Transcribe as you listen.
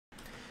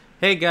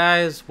Hey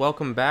guys,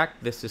 welcome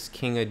back. This is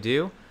King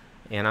Adu,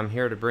 and I'm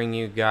here to bring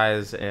you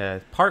guys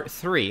part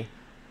 3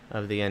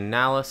 of the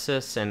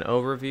analysis and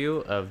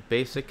overview of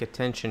Basic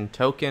Attention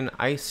Token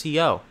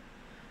ICO.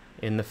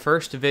 In the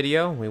first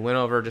video, we went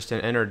over just an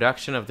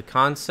introduction of the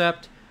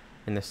concept.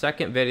 In the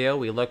second video,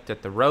 we looked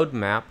at the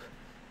roadmap.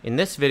 In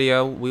this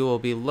video, we will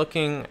be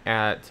looking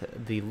at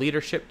the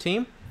leadership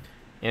team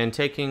and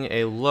taking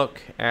a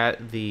look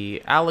at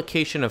the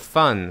allocation of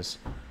funds.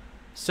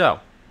 So,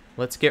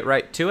 let's get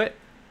right to it.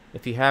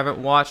 If you haven't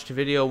watched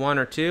video 1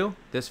 or 2,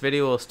 this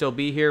video will still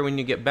be here when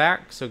you get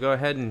back, so go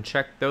ahead and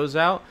check those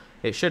out.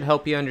 It should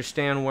help you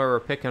understand where we're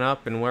picking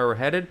up and where we're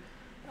headed.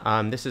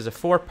 This is a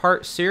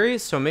 4-part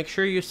series, so make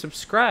sure you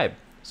subscribe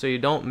so you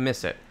don't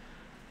miss it.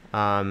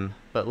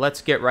 But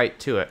let's get right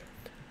to it.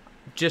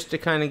 Just to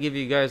kind of give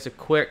you guys a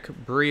quick,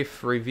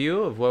 brief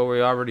review of where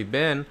we've already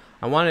been,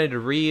 I wanted to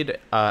read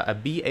a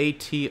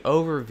BAT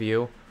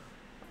overview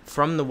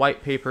from the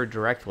white paper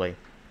directly.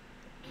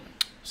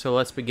 So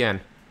let's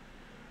begin.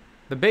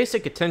 The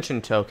Basic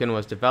Attention Token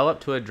was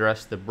developed to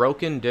address the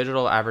broken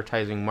digital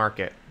advertising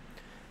market.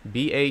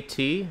 BAT,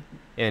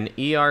 an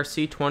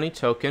ERC20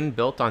 token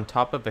built on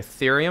top of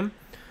Ethereum,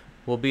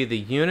 will be the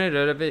unit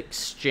of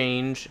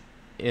exchange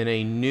in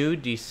a new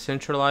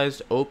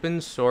decentralized, open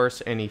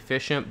source, and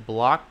efficient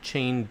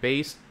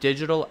blockchain-based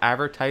digital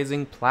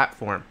advertising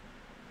platform.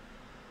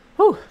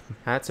 Whew,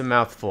 that's a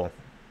mouthful.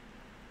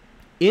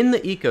 In the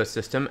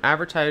ecosystem,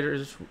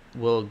 advertisers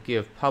will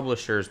give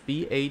publishers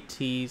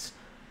BATs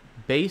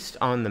based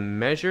on the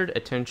measured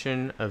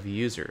attention of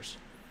users.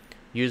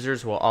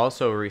 Users will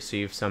also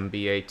receive some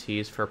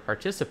BATs for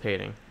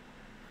participating.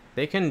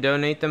 They can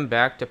donate them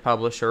back to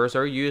publishers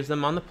or use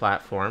them on the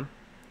platform.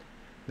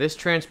 This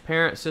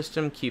transparent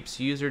system keeps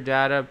user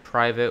data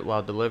private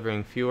while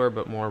delivering fewer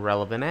but more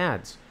relevant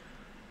ads.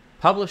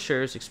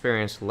 Publishers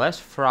experience less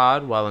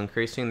fraud while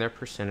increasing their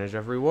percentage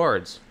of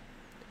rewards.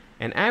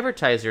 And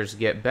advertisers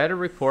get better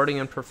reporting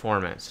and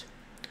performance.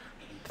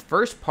 The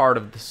first part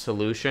of the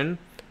solution,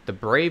 the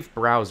Brave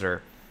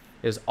browser,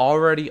 is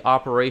already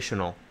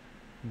operational.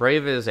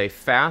 Brave is a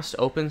fast,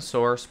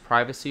 open-source,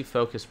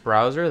 privacy-focused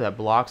browser that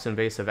blocks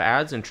invasive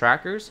ads and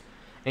trackers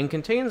and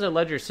contains a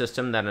ledger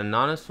system that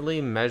anonymously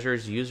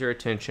measures user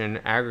attention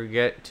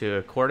aggregate to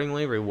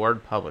accordingly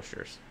reward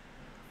publishers.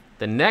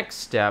 The next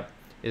step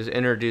is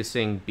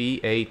introducing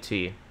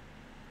BAT.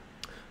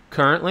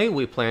 Currently,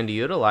 we plan to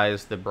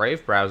utilize the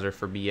Brave browser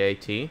for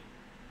BAT,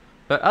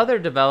 but other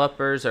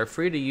developers are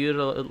free to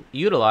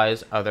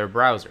utilize other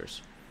browsers.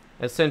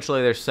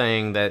 Essentially, they're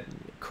saying that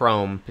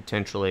Chrome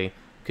potentially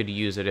could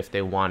use it if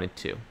they wanted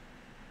to.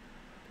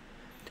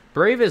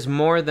 Brave is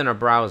more than a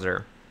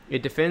browser.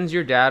 It defends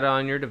your data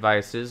on your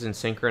devices and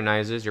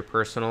synchronizes your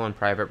personal and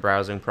private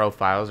browsing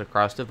profiles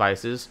across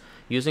devices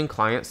using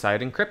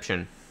client-side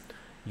encryption.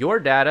 Your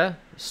data,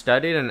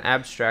 studied and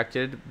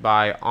abstracted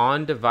by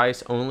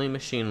on-device only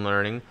machine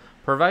learning,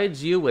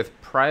 provides you with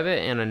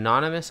private and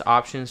anonymous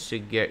options to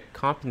get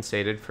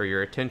compensated for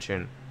your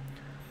attention.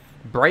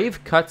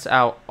 Brave cuts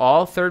out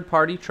all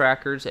third-party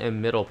trackers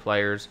and middle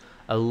players,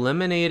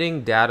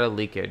 eliminating data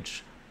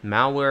leakage,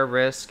 malware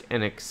risk,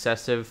 and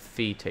excessive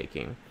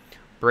fee-taking.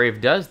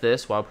 Brave does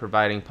this while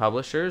providing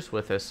publishers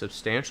with a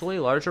substantially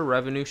larger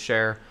revenue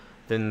share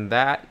than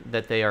that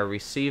they are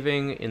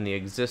receiving in the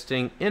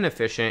existing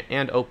inefficient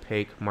and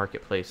opaque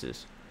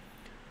marketplaces.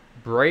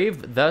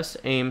 Brave thus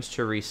aims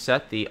to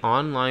reset the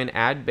online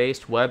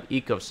ad-based web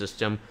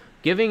ecosystem,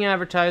 giving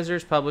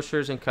advertisers,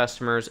 publishers, and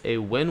customers a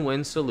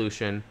win-win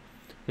solution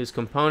whose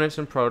components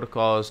and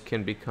protocols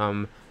can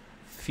become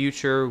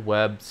future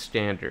web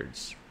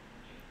standards.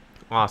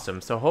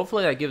 Awesome. So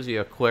hopefully that gives you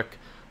a quick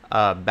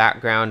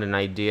background and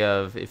idea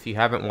of, if you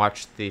haven't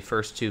watched the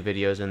first 2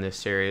 videos in this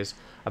series,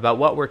 about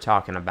what we're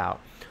talking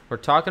about. We're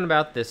talking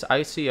about this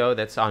ICO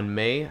that's on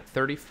May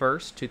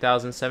 31st,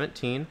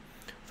 2017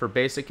 for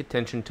Basic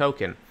Attention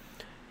Token.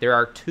 There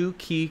are 2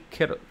 key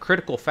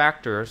critical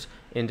factors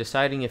in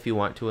deciding if you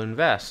want to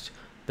invest.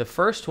 The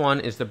first one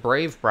is the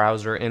Brave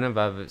browser in and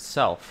of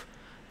itself.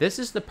 This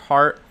is the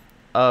part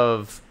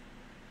of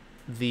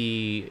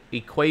the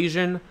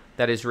equation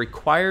that is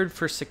required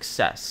for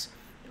success.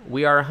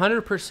 We are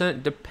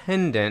 100%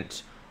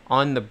 dependent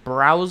on the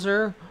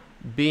browser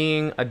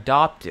being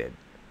adopted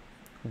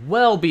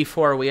well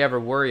before we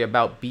ever worry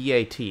about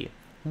BAT,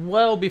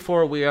 well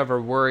before we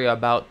ever worry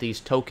about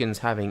these tokens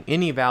having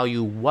any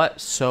value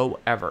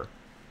whatsoever.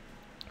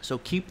 So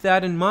keep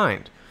that in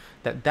mind,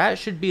 that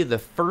should be the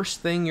first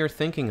thing you're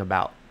thinking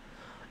about.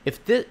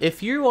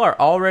 If you are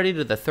already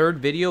to the 3rd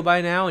video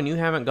by now and you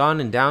haven't gone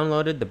and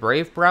downloaded the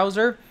Brave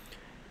browser,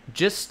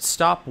 just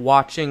stop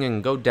watching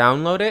and go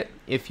download it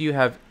if you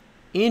have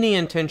any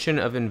intention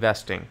of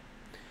investing.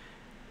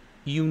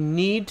 You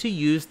need to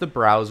use the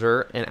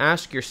browser and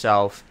ask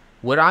yourself,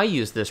 would I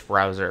use this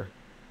browser?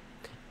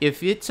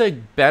 If it's a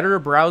better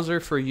browser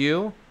for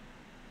you,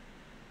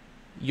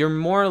 you're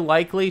more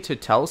likely to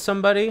tell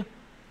somebody,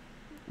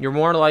 you're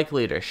more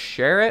likely to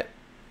share it,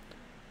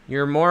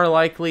 you're more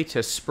likely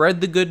to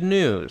spread the good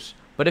news.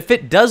 But if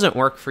it doesn't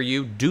work for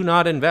you, do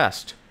not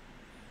invest.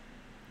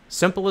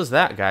 Simple as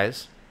that,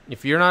 guys.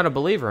 If you're not a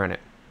believer in it.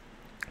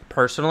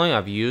 Personally,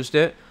 I've used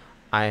it.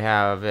 I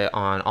have it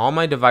on all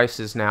my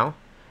devices now,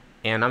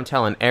 and I'm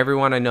telling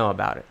everyone I know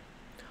about it.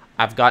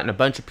 I've gotten a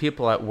bunch of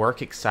people at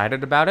work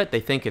excited about it.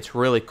 They think it's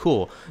really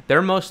cool.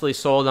 They're mostly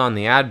sold on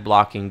the ad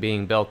blocking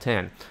being built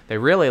in. They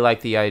really like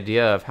the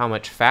idea of how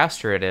much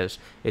faster it is.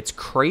 It's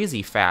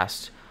crazy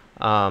fast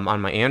on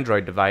my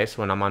Android device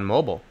when I'm on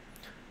mobile.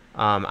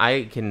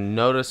 I can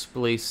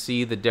noticeably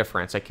see the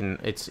difference.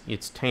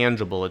 It's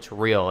tangible. It's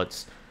real.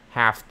 It's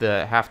half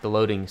the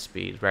loading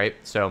speed, right?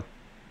 So,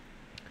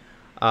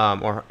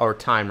 or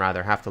time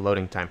rather, half the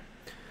loading time.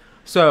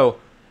 So,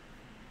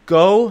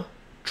 go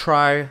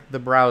try the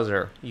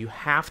browser. You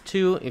have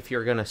to, if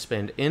you're going to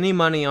spend any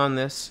money on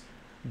this.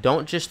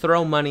 Don't just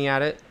throw money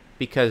at it,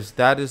 because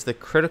that is the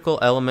critical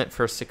element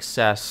for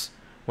success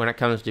when it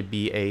comes to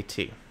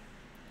BAT.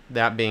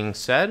 That being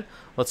said,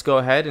 let's go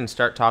ahead and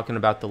start talking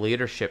about the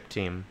leadership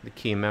team, the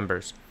key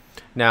members.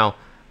 Now,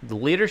 the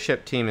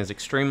leadership team is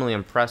extremely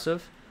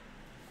impressive.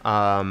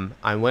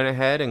 I went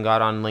ahead and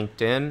got on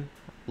LinkedIn,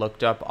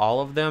 looked up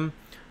all of them,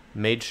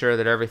 made sure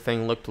that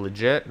everything looked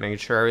legit, made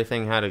sure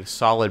everything had a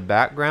solid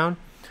background.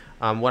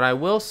 What I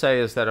will say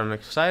is that I'm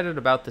excited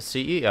about the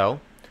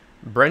CEO,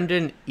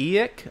 Brendan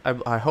Eich.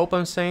 I hope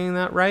I'm saying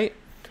that right.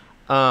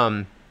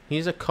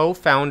 He's a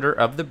co-founder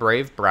of the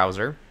Brave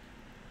browser.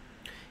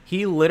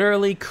 He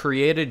literally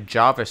created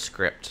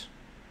JavaScript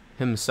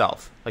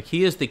himself. Like,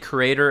 he is the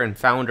creator and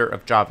founder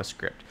of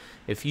JavaScript.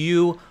 If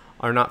you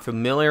are not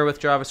familiar with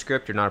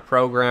JavaScript, you're not a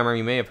programmer,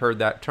 you may have heard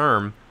that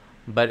term,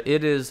 but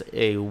it is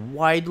a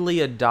widely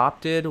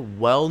adopted,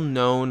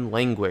 well-known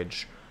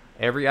language.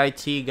 Every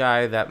IT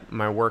guy that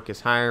my work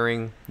is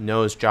hiring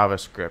knows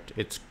JavaScript.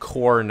 It's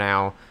core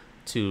now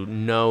to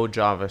know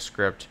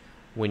JavaScript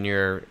when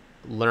you're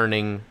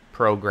learning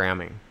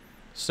programming.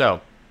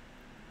 So,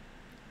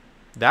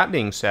 that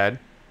being said,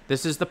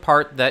 this is the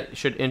part that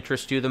should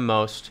interest you the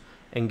most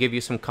and give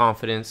you some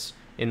confidence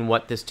in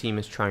what this team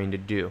is trying to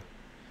do.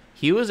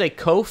 He was a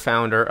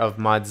co-founder of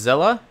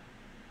Mozilla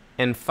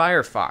and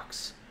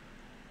Firefox.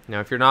 Now,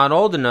 if you're not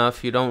old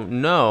enough, you don't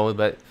know,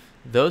 but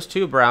those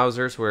two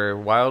browsers were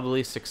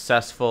wildly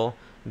successful.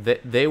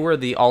 They were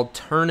the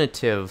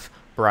alternative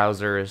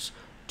browsers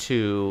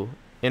to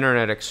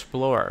Internet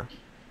Explorer.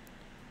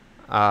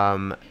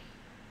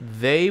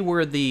 They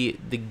were the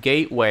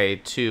gateway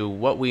to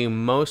what we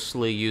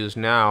mostly use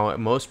now.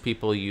 Most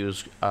people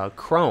use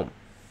Chrome.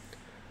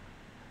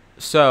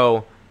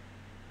 So,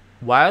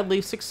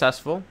 wildly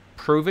successful,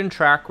 proven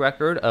track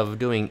record of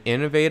doing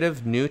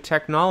innovative new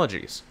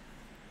technologies.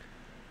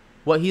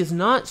 What he's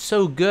not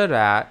so good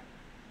at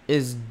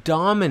is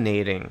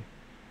dominating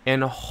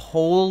and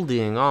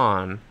holding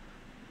on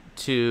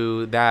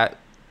to that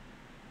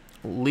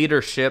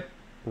leadership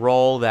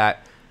role,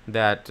 that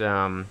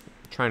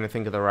trying to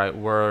think of the right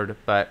word,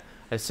 but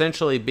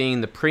essentially being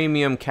the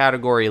premium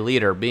category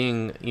leader,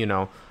 being,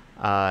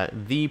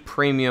 the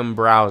premium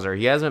browser.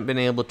 He hasn't been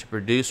able to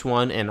produce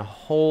one and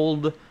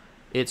hold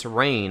its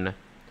reign.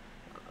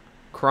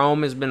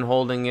 Chrome has been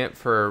holding it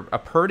for a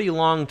pretty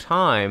long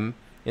time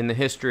in the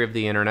history of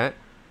the internet,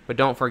 but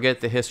don't forget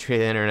the history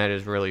of the internet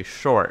is really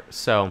short.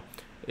 So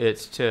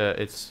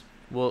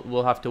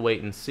we'll have to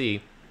wait and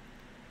see.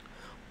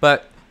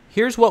 But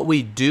here's what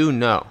we do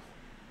know.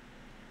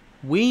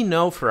 We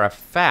know for a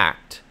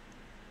fact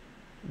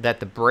that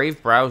the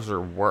Brave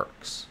browser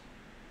works.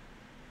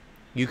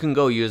 You can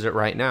go use it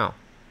right now.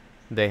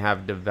 They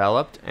have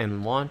developed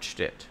and launched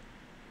it.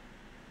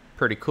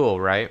 Pretty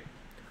cool, right?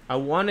 I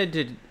wanted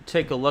to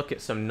take a look at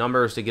some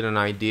numbers to get an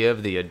idea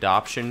of the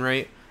adoption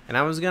rate. And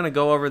I was going to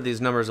go over these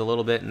numbers a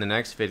little bit in the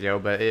next video,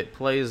 but it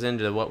plays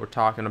into what we're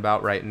talking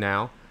about right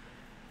now.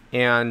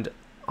 And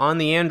on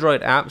the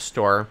Android App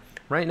Store,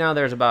 right now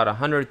there's about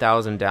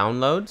 100,000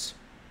 downloads.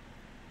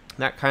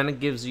 That kind of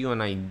gives you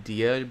an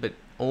idea, but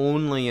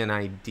only an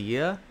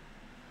idea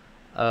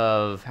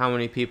of how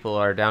many people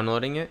are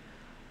downloading it.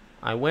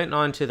 I went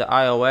onto the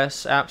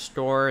iOS App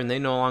Store, and they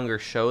no longer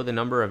show the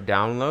number of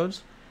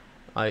downloads.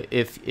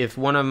 If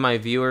one of my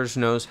viewers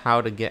knows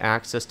how to get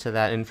access to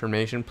that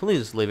information,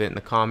 please leave it in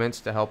the comments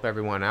to help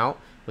everyone out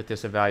with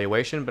this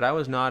evaluation, but I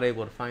was not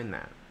able to find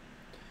that.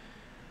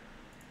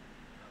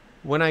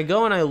 When I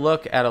go and I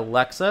look at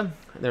Alexa,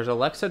 there's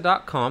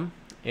alexa.com,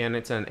 and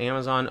it's an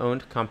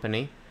Amazon-owned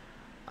company.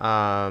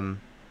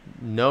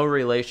 No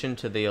relation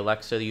to the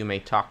Alexa you may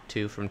talk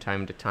to from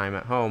time to time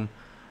at home,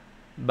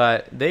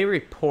 but they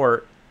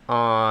report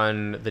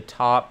on the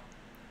top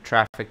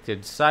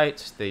trafficked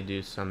sites, they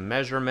do some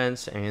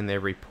measurements, and they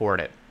report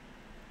it.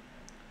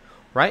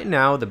 Right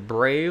now, the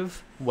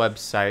Brave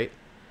website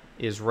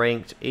is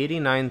ranked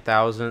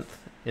 89,000th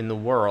in the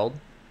world,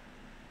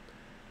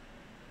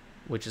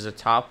 which is a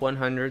top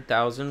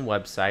 100,000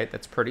 website.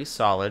 That's pretty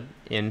solid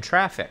in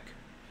traffic.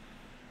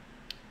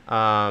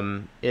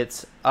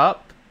 It's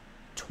up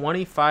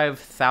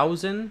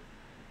 25,000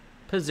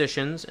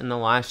 positions in the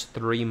last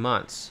 3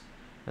 months.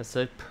 That's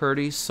a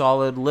pretty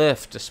solid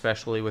lift,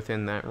 especially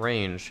within that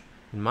range,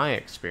 in my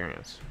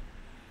experience.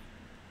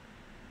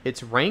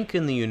 Its rank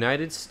in the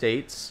United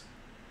States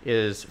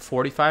is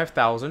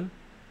 45,000.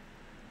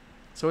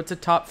 So it's a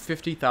top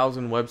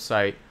 50,000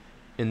 website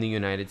in the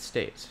United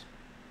States.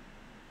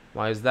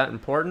 Why is that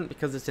important?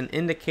 Because it's an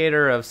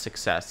indicator of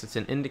success. It's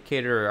an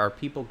indicator, are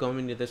people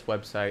going to this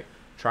website,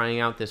 trying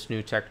out this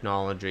new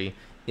technology?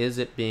 Is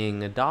it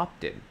being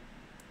adopted?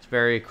 It's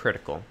very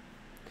critical.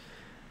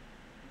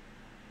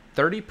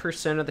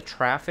 30% of the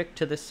traffic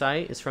to the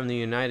site is from the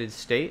United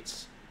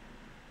States.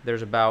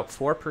 There's about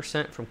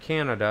 4% from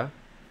Canada,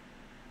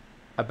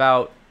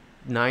 about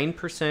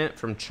 9%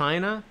 from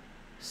China,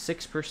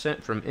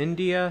 6% from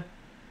India,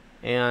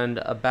 and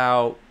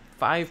about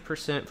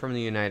 5% from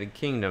the United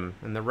Kingdom,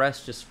 and the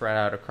rest is spread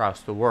out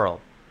across the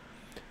world.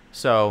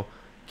 So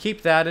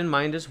keep that in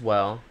mind as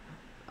well.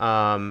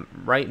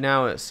 Right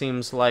now it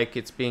seems like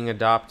it's being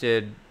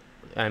adopted.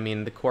 I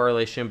mean, the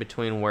correlation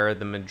between where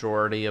the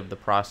majority of the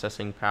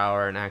processing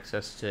power and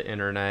access to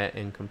internet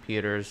and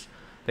computers,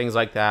 things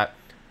like that,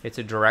 it's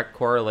a direct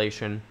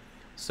correlation.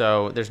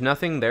 So there's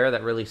nothing there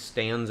that really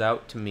stands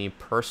out to me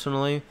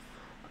personally,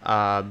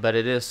 but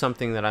it is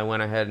something that I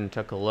went ahead and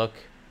took a look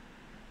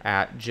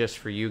at just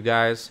for you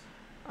guys.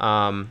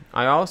 I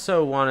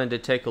also wanted to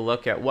take a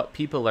look at what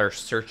people are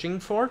searching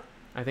for.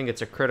 I think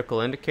it's a critical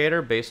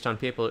indicator based on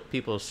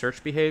people's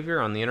search behavior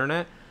on the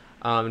internet,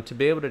 to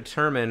be able to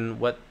determine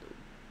what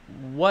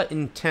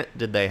intent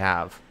did they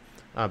have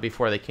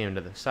before they came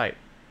to the site.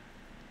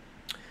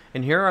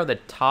 And here are the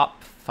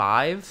top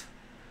 5,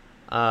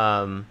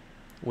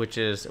 which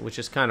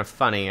is kind of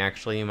funny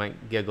actually. You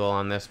might giggle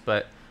on this,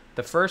 but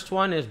the first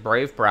one is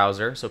Brave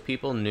browser. So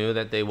people knew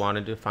that they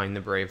wanted to find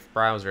the Brave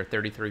browser.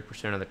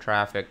 33% of the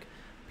traffic,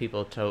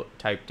 people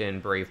typed in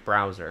Brave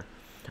browser.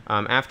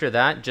 After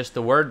that, just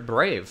the word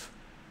Brave.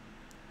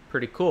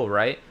 Pretty cool,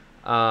 right?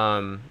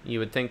 You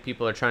would think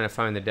people are trying to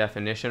find the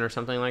definition or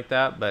something like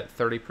that, but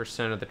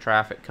 30% of the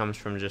traffic comes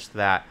from just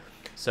that.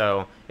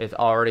 So it's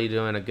already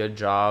doing a good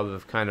job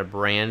of kind of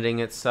branding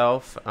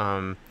itself,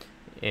 so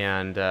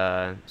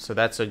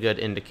that's a good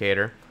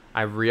indicator.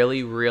 I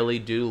really, really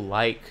do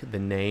like the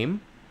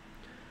name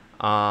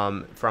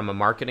from a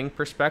marketing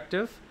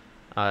perspective.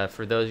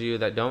 For those of you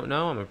that don't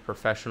know, I'm a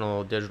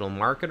professional digital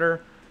marketer.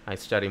 I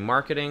study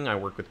marketing. I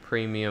work with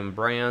premium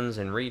brands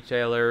and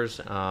retailers,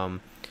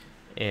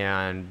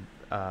 and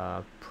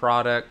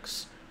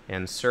products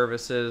and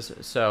services.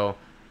 So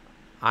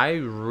I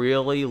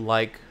really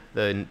like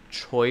the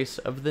choice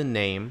of the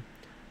name.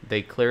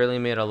 They clearly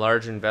made a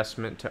large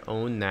investment to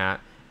own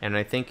that, and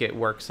I think it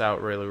works out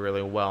really,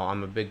 really well.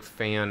 I'm a big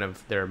fan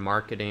of their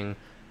marketing,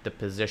 the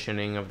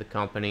positioning of the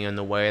company, and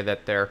the way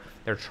that they're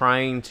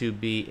trying to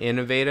be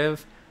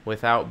innovative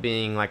without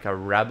being like a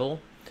rebel.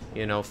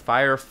 You know,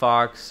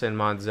 Firefox and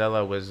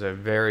Mozilla was a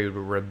very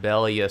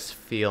rebellious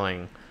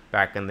feeling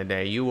back in the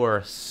day. You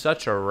were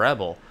such a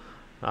rebel,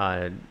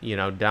 you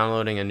know,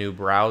 downloading a new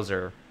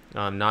browser,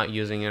 not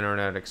using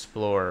Internet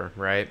Explorer,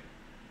 right?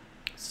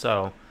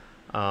 So,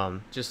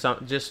 you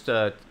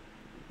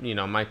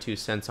know, my 2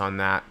 cents on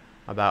that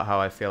about how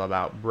I feel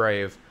about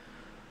Brave.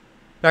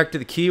 Back to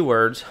the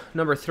keywords.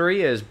 Number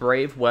 3 is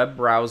Brave web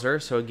browser.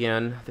 So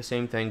again, the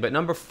same thing. But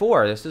number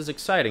 4, this is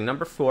exciting.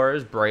 Number 4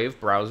 is Brave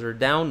browser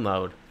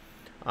download.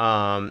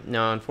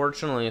 Now,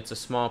 unfortunately, it's a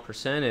small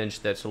percentage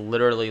that's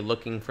literally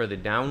looking for the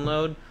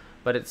download,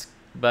 but it's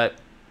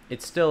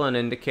still an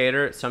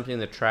indicator. It's something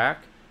to track.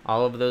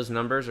 All of those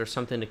numbers are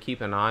something to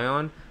keep an eye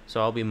on.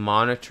 So I'll be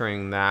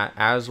monitoring that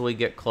as we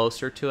get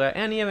closer to it,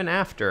 and even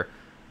after,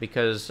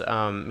 because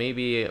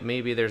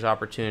maybe there's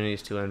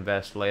opportunities to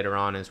invest later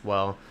on as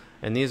well.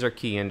 And these are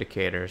key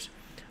indicators.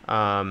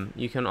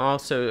 You can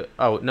also,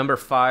 number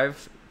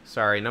 5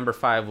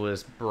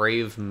 was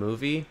Brave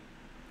movie.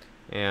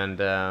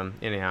 And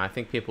anyhow, I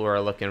think people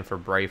are looking for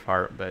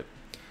Braveheart, but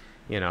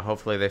you know,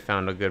 hopefully they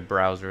found a good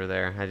browser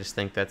there. I just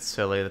think that's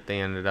silly that they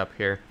ended up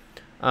here.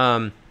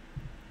 I'm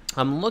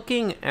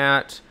looking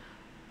at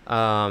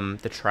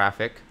the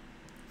traffic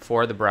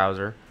for the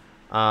browser.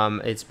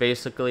 It's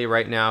basically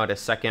right now at a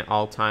second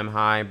all-time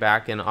high.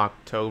 Back in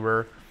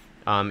October,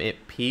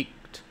 it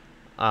peaked,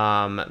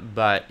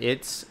 but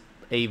it's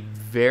a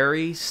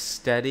very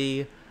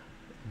steady,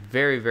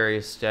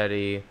 very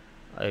steady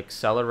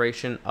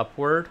acceleration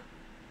upward.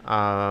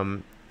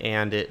 And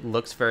it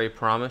looks very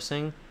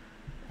promising.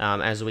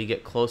 As we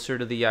get closer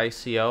to the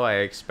ICO, I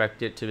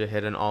expect it to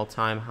hit an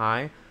all-time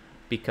high,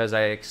 because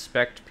I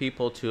expect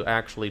people to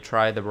actually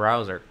try the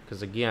browser,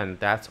 because again,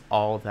 that's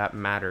all that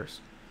matters.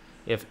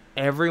 If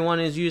everyone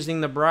is using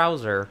the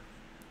browser,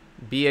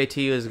 BAT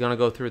is going to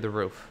go through the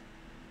roof.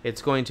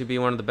 It's going to be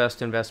one of the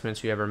best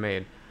investments you ever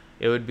made.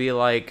 It would be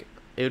like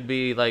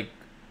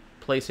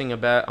placing a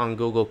bet on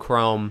Google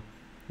Chrome,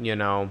 you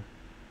know,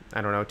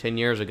 I don't know, 10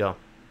 years ago,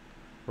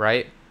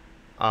 right?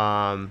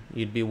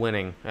 You'd be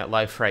winning at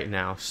life right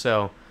now.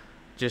 So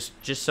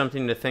just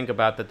something to think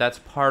about, that's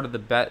part of the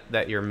bet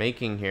that you're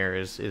making here.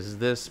 Is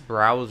this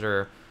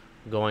browser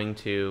going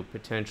to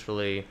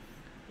potentially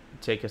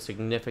take a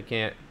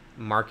significant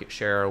market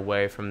share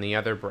away from the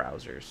other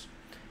browsers?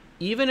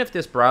 Even if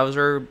this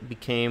browser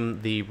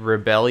became the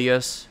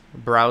rebellious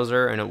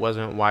browser and it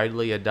wasn't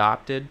widely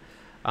adopted,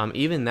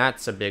 even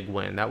that's a big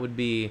win. That would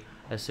be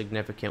a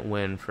significant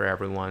win for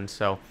everyone.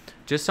 So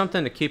just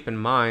something to keep in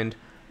mind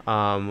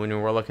when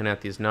we're looking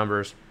at these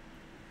numbers.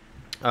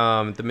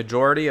 The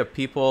majority of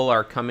people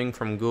are coming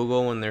from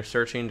Google when they're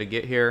searching to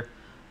get here.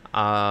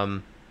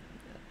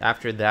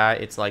 After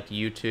that, it's like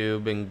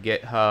YouTube and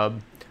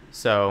GitHub.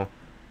 So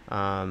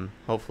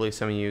hopefully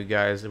some of you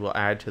guys will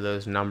add to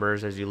those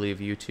numbers as you leave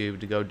YouTube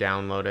to go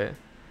download it.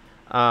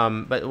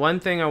 But one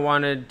thing I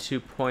wanted to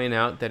point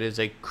out that is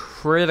a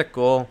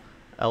critical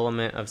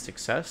element of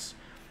success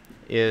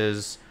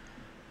is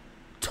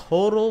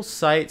total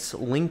sites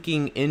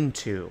linking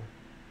into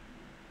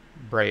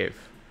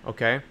Brave.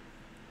 Okay,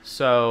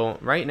 so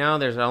right now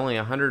there's only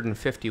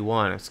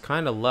 151. It's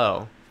kind of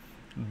low,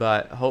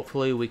 but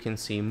hopefully we can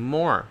see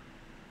more.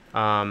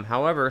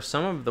 However,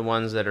 some of the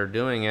ones that are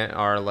doing it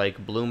are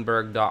like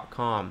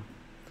Bloomberg.com,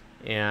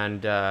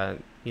 and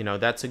you know,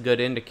 that's a good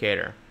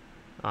indicator.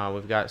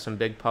 We've got some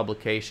big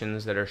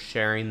publications that are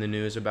sharing the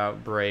news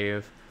about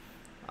Brave,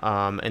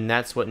 and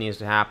that's what needs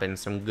to happen,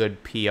 some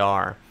good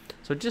PR.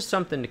 So just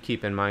something to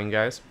keep in mind,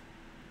 guys.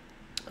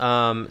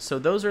 So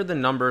those are the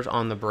numbers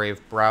on the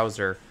Brave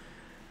browser,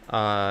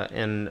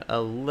 and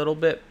a little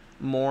bit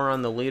more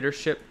on the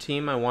leadership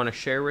team I want to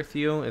share with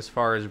you as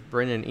far as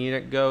Brendan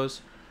Edict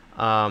goes.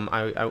 I'm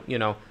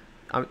going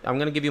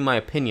to give you my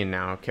opinion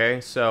now,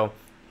 okay? So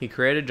he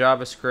created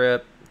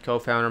JavaScript,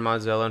 co-founder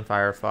Mozilla and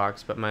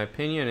Firefox, but my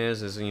opinion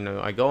is you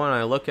know, I go and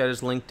I look at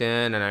his LinkedIn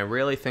and I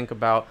really think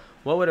about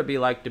what would it be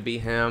like to be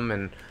him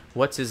and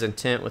what's his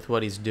intent with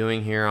what he's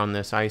doing here on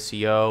this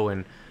ICO.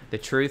 And the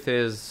truth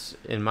is,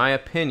 in my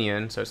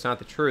opinion, so it's not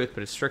the truth,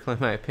 but it's strictly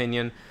my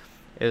opinion,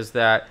 is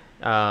that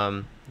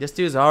this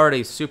dude's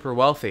already super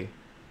wealthy.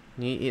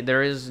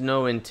 There is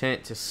no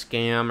intent to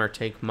scam or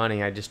take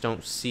money. I just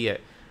don't see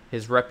it.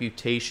 His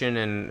reputation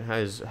and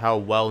how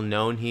well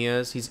known he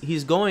is,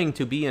 he's going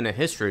to be in a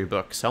history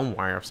book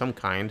somewhere of some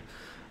kind.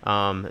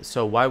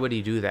 So why would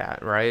he do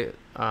that, right?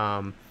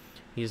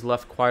 He's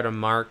left quite a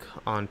mark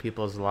on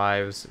people's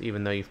lives,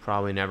 even though you've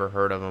probably never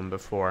heard of him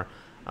before.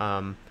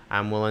 I'm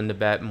willing to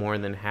bet more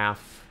than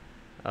half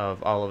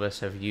of all of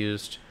us have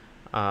used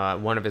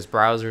one of his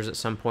browsers at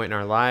some point in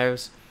our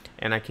lives.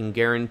 And I can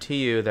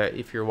guarantee you that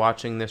if you're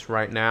watching this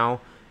right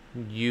now,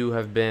 you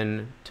have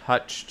been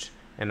touched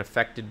and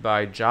affected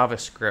by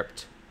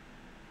JavaScript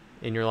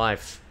in your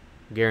life.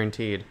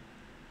 Guaranteed.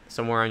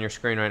 Somewhere on your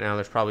screen right now,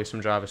 there's probably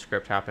some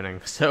JavaScript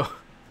happening. So,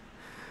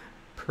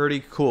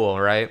 pretty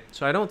cool, right?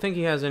 So I don't think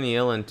he has any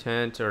ill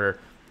intent or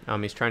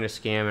he's trying to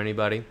scam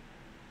anybody.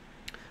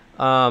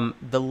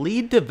 The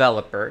lead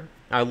developer,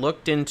 I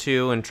looked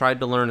into and tried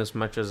to learn as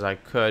much as I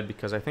could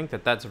because I think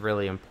that that's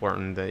really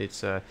important. That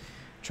it's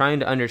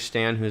trying to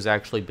understand who's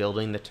actually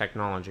building the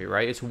technology,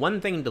 right? It's one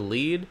thing to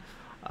lead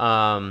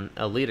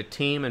a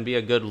team and be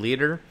a good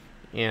leader,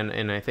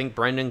 and I think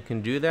Brendan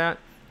can do that.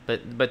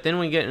 But then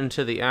we get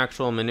into the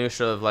actual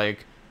minutia of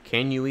like,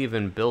 can you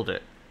even build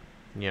it?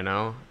 You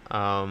know,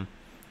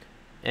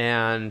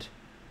 and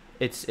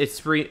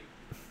it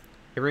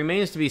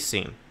remains to be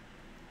seen.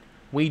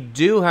 We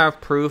do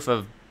have proof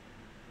of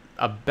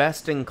a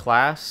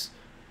best-in-class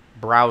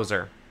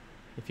browser.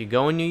 If you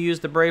go and you use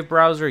the Brave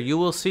browser, you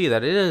will see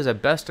that it is a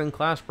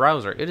best-in-class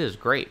browser. It is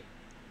great.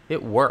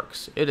 It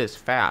works. It is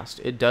fast.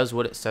 It does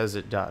what it says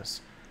it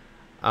does.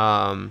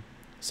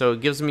 So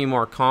it gives me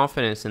more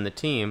confidence in the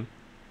team.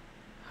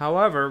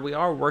 However, we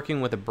are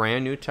working with a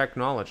brand new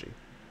technology.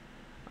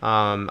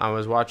 I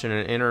was watching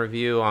an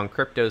interview on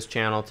Crypto's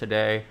channel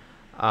today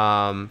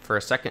for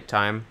a second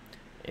time.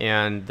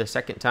 And the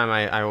second time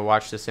I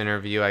watched this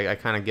interview, I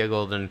kind of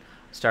giggled and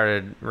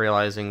started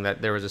realizing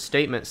that there was a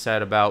statement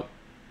said about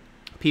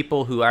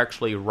people who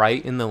actually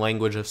write in the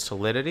language of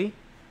Solidity.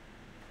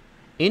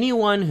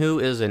 Anyone who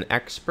is an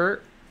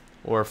expert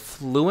or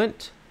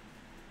fluent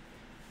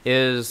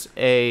is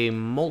a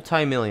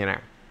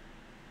multimillionaire.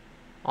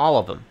 All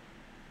of them.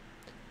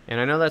 And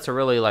I know that's a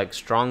really like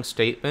strong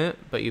statement,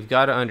 but you've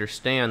got to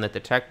understand that the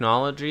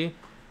technology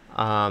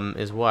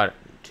is what,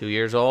 2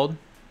 years old?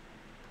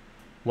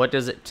 What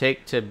does it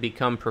take to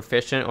become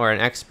proficient or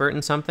an expert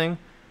in something?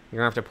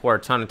 You're going to have to pour a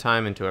ton of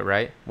time into it,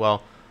 right?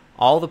 Well,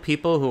 all the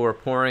people who were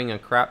pouring a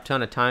crap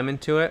ton of time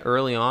into it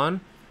early on,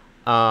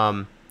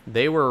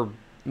 they were,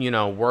 you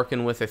know,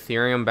 working with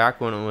Ethereum back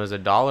when it was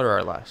 $1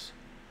 or less.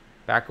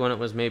 Back when it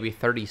was maybe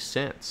 30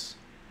 cents.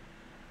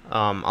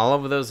 All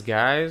of those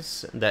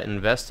guys that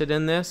invested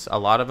in this, a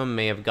lot of them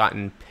may have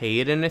gotten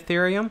paid in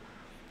Ethereum,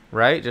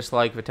 right? Just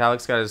like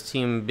Vitalik's got his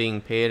team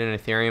being paid in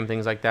Ethereum,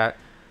 things like that.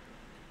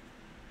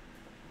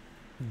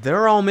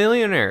 They're all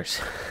millionaires.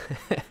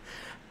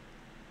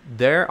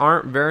 There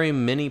aren't very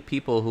many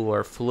people who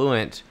are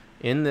fluent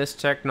in this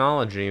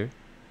technology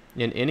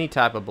in any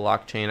type of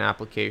blockchain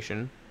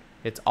application.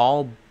 It's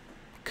all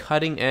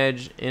cutting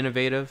edge,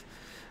 innovative.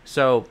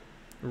 So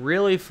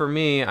really for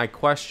me, I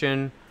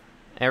question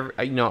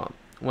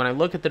when I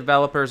look at the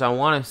developers, I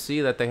want to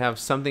see that they have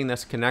something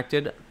that's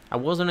connected. I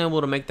wasn't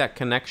able to make that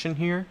connection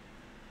here.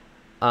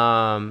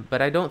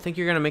 But I don't think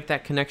you're going to make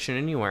that connection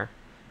anywhere,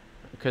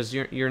 because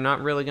you're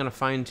not really going to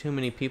find too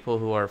many people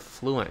who are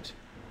fluent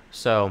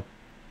So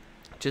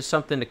just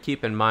something to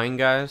keep in mind,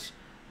 guys,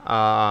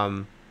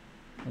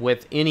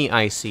 with any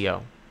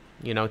ICO.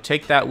 You know,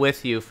 take that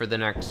with you for the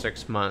next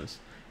 6 months.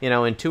 You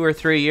know, in 2 or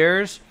 3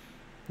 years,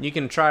 you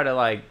can try to,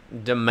 like,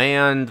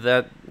 demand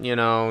that, you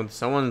know,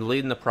 someone's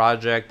leading the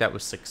project that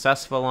was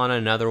successful on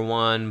another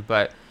one.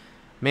 But,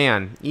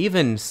 man,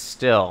 even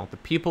still, the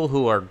people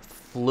who are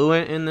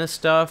fluent in this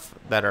stuff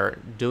that are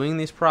doing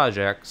these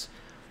projects,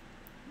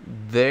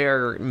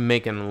 they're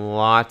making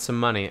lots of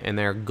money, and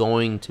they're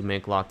going to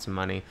make lots of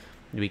money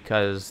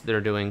because they're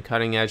doing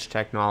cutting-edge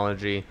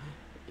technology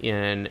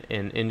in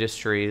an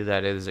industry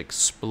that is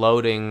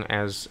exploding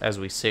as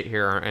we sit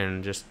here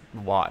and just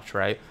watch,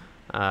 right?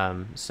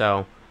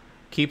 So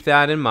keep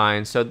that in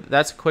mind. So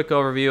that's a quick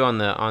overview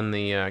on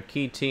the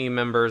key team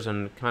members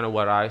and kind of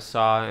what I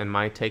saw and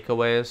my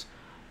takeaways.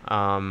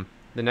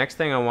 The next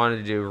thing I wanted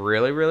to do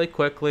really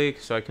quickly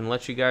so I can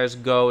let you guys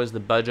go is the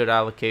budget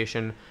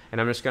allocation,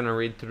 and I'm just going to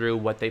read through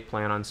what they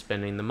plan on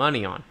spending the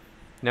money on.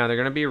 Now they're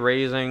going to be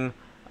raising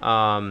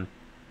about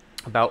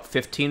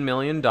 $15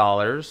 million.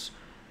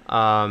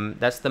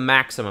 That's the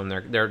maximum.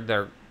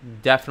 They're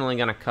definitely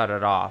going to cut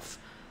it off.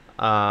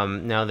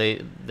 Now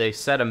they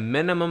set a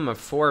minimum of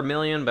 4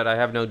 million, but I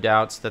have no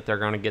doubts that they're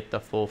going to get the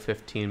full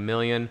 15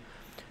 million.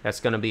 That's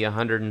going to be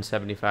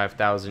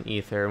 175,000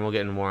 ether, and we'll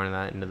get more on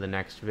that into the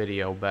next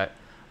video. But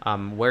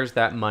where's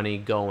that money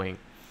going?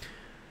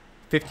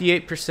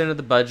 58% of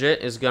the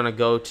budget is going to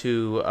go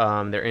to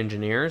their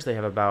engineers. They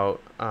have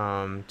about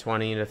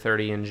 20 to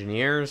 30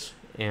 engineers,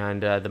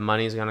 and the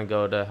money is going to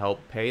go to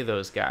help pay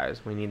those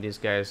guys. We need these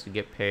guys to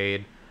get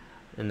paid,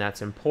 and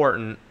that's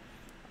important,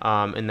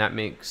 and that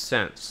makes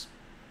sense.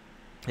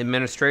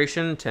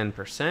 Administration,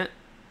 10%.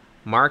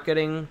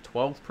 Marketing,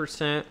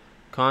 12%.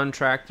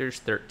 Contractors,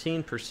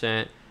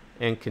 13%.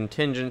 And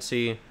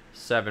contingency,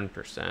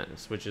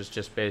 7%, which is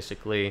just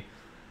basically,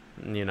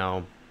 you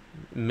know,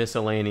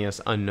 miscellaneous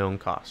unknown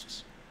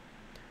costs.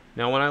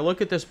 Now, when I look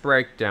at this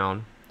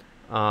breakdown,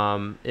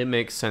 it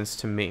makes sense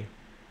to me.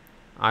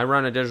 I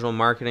run a digital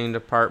marketing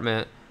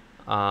department,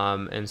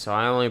 and so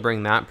I only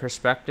bring that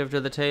perspective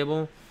to the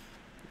table.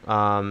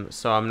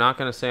 So I'm not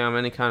going to say I'm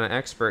any kind of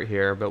expert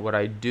here, but what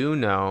I do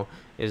know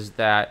is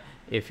that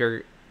if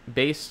you're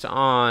based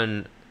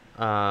on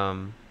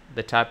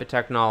the type of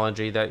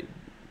technology that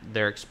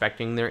they're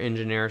expecting their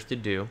engineers to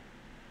do,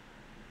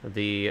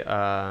 you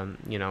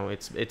know,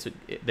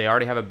 they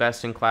already have a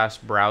best-in-class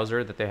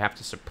browser that they have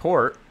to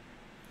support,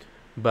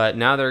 but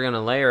now they're going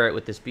to layer it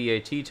with this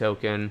BAT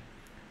token.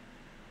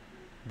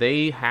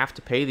 They have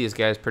to pay these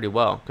guys pretty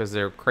well because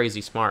they're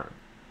crazy smart.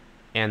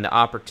 And the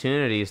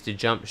opportunities to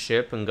jump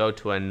ship and go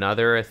to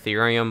another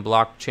Ethereum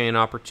blockchain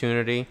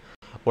opportunity,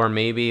 or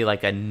maybe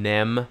like a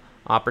NEM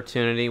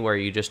opportunity where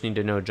you just need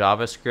to know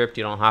JavaScript,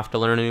 you don't have to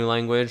learn a new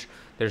language.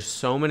 There's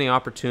so many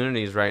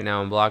opportunities right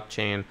now in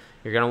blockchain.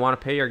 You're going to want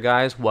to pay your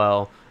guys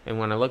well. And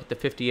when I look at the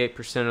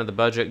 58% of the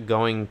budget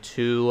going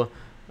to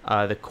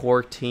the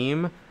core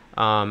team,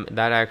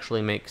 that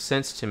actually makes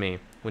sense to me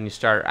when you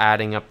start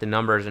adding up the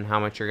numbers and how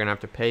much you're going to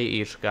have to pay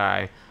each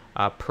guy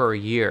per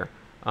year.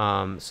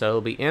 So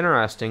it'll be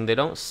interesting. They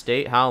don't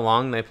state how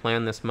long they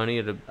plan this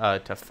money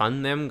to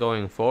fund them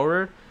going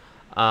forward.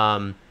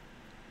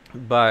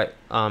 But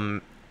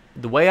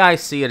the way I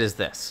see it is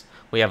this.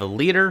 We have a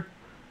leader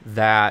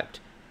that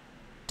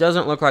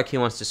doesn't look like he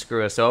wants to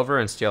screw us over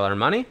and steal our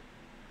money.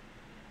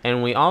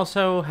 And we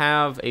also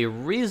have a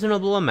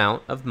reasonable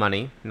amount of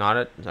money,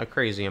 not a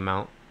crazy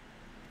amount.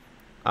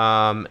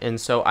 And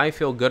so I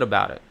feel good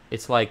about it.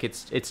 It's like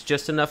it's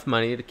just enough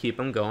money to keep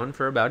them going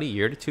for about a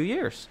year to 2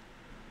 years.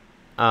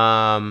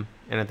 And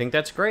I think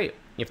that's great.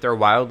 If they're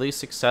wildly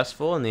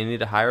successful and they need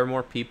to hire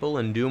more people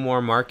and do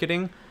more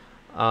marketing,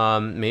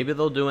 maybe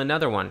they'll do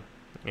another one.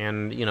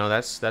 And you know,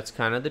 that's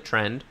kind of the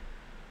trend.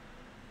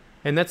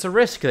 And that's a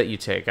risk that you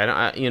take.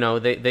 You know,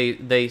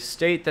 they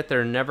state that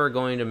they're never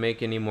going to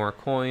make any more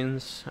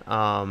coins.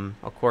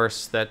 Of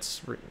course,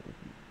 that's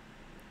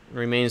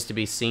remains to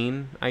be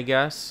seen, I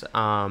guess.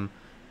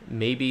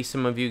 Maybe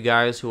some of you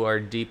guys who are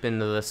deep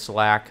into the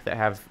Slack that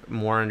have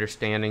more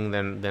understanding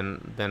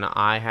than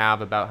I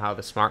have about how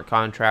the smart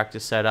contract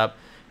is set up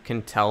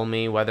can tell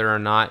me whether or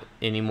not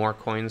any more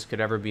coins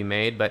could ever be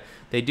made. But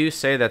they do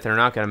say that they're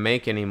not going to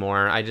make any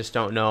more. I just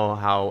don't know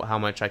how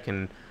much I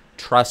can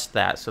trust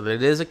that. So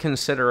that is a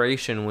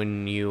consideration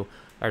when you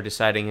are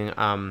deciding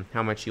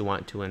how much you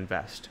want to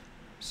invest.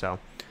 So,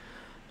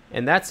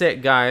 and that's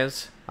it,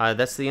 guys.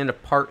 That's the end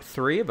of part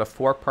 3 of a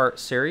 4-part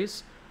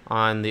series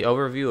on the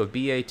overview of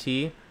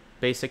BAT,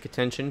 Basic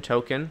Attention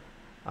Token.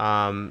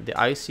 The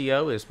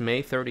ICO is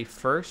May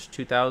 31st,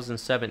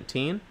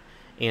 2017.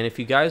 And if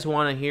you guys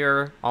want to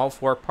hear all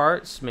 4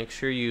 parts, make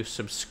sure you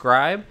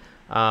subscribe.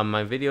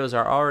 My videos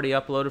are already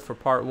uploaded for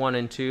part 1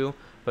 and 2,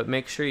 but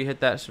make sure you hit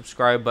that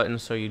subscribe button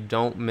so you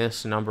don't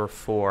miss number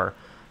 4.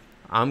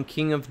 I'm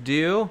King of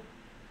Do.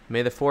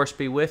 May the Force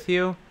be with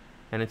you.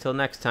 And until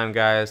next time,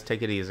 guys,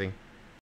 take it easy.